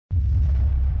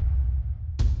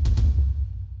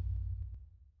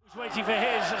opportunity for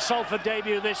his Salford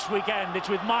debut this weekend. It's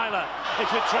with Myler,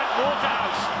 it's with Trent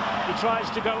Waterhouse. He tries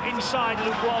to go inside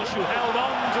Luke Walsh, who held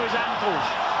on to his ankles.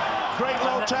 Great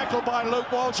low tackle by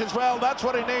Luke Walsh as well. That's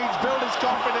what he needs, build his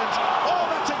confidence. Oh,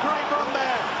 that's a great run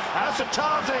there.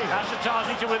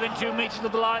 Asatazi to within 2 meters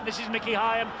of the line. This is Mickey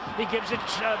Hyam. He gives it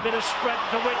a bit of spread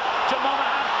to width to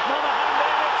Monaghan. Monaghan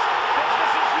there it's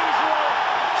business as usual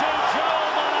to Joel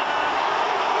Monaghan.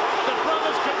 The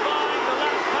brothers combined, the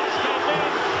last pass came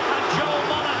in, and Joel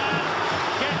Monaghan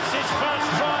gets his first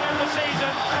try of the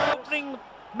season. Opening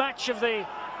match of the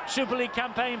Super League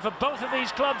campaign for both of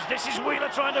these clubs. This is Wheeler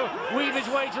trying to weave his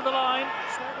way to the line.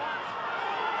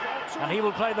 And he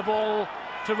will play the ball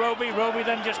to Roby. Roby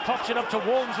then just pops it up to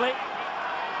Walmsley.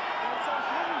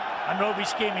 And Roby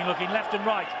scheming, looking left and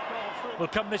right. Will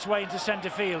come this way into centre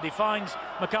field. He finds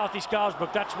McCarthy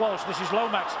Scarsbrook. That's Walsh. This is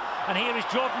Lomax. And here is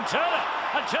Jordan Turner.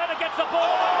 And Turner gets the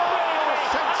ball. And what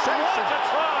a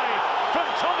try from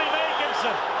Tommy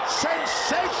Makinson.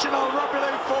 Sensational rugby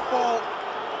league football.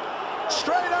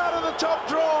 Straight out of the top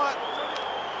drawer.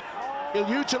 He'll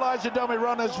utilise the dummy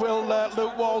runners, will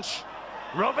Luke Walsh.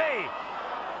 Roby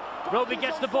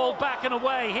gets the ball back and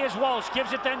away. Here's Walsh,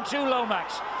 gives it then to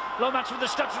Lomax. Lomax with the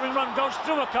stuttering run, goes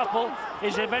through a couple,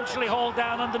 is eventually hauled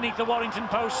down underneath the Warrington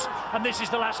posts, and this is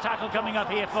the last tackle coming up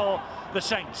here for the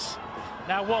Saints.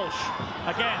 Now Walsh,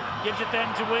 again, gives it then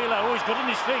to Wheeler. Oh, he's good on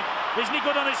his feet. Isn't he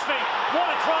good on his feet?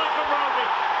 What a try from Roby!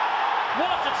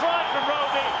 What a try from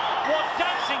Roby! What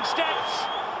dancing steps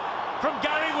from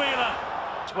Gary Wheeler!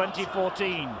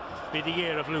 2014 be the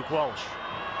year of Luke Walsh.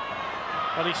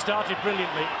 Well, he started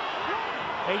brilliantly.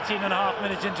 18.5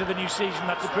 minutes into the new season,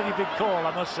 that's a pretty big call,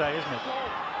 I must say, isn't it?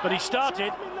 But he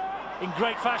started in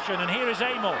great fashion, and here is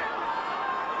Amor.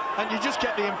 And you just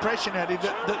get the impression, Eddie,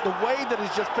 that the way that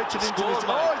he's just pitched into this...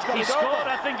 Oh, he scored.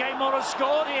 I think Amor has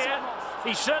scored here.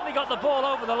 He's certainly got the ball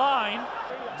over the line.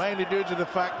 Mainly due to the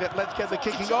fact that let's get the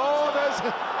kicking. Oh, there's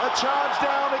a charge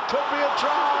down. It could be a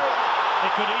try.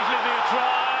 It could easily be a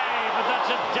try, but that's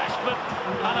a desperate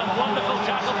and a wonderful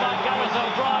tackle by Gareth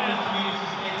O'Brien.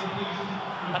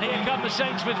 And here come the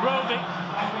Saints with Roby.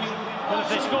 But if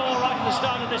they score right at the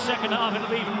start of this second half, it'll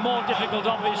be even more difficult,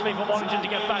 obviously, for Warrington to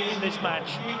get back in this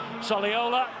match.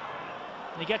 Soliola,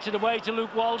 he gets it away to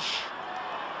Luke Walsh.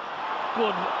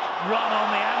 Good run on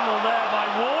the angle there by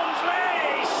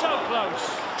Walmsley. He's so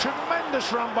close.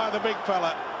 Tremendous run by the big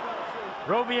fella.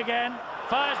 Roby again,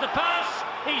 fires the pass.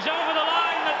 He's over the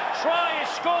line. The try is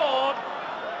scored.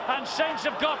 And Saints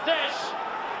have got this.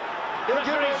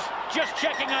 Referee's just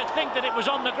checking, I think, that it was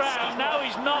on the ground. Now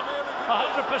he's not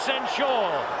 100%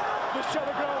 sure.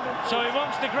 So he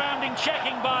wants the grounding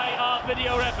checking by our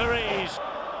video referees.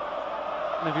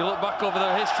 And if you look back over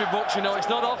their history books, you know it's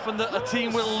not often that a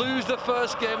team will lose the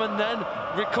first game and then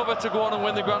recover to go on and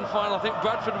win the grand final. I think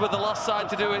Bradford were the last side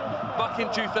to do it back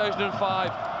in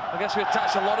 2005. I guess we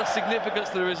attach a lot of significance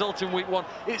to the result in week one.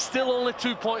 It's still only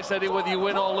 2 points, Eddie, whether you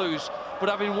win or lose. But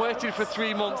having waited for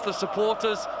 3 months, the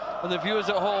supporters and the viewers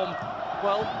at home,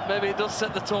 well, maybe it does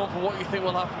set the tone for what you think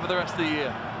will happen for the rest of the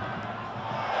year.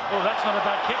 Oh, that's not a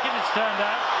bad kick, it's turned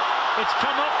out. It's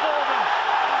come up for them.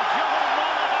 And Joel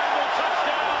Monaghan will touch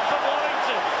down for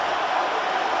Warrington.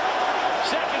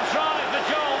 Second try for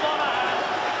Joel Monaghan.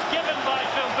 It's given by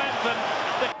Phil Bentham.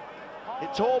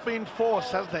 It's all been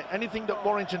forced, hasn't it? Anything that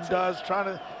Warrington does,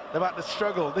 they've had to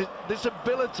struggle. This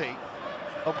ability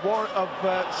of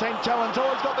St Helens. Oh,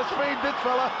 he's got the speed, this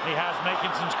fella. He has.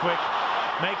 Makinson's quick.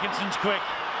 Makinson's quick.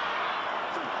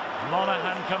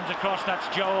 Monaghan comes across. That's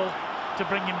Joel to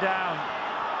bring him down.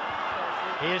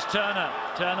 Here's Turner.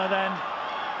 Turner then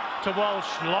to Walsh.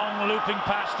 Long looping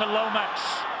pass to Lomax.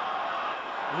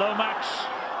 Lomax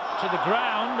to the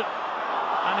ground.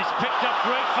 And it's picked up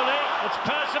gratefully. It's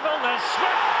Percival. There's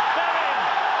Swift. They're in.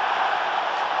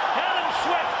 Helen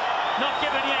Swift. Not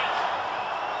given yet.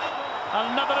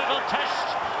 Another little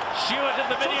test. Stewart of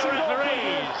the video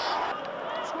referees.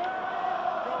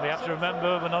 We have to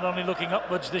remember we're not only looking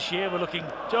upwards this year, we're looking...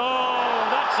 Oh,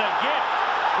 that's a gift.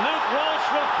 Luke Walsh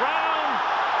will crown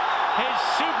his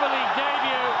Super League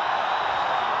debut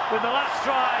with the last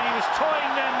try. He was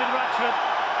toying then with Ratchford.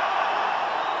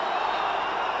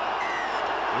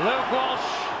 Luke Walsh.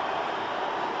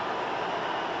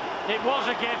 It was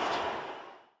a gift.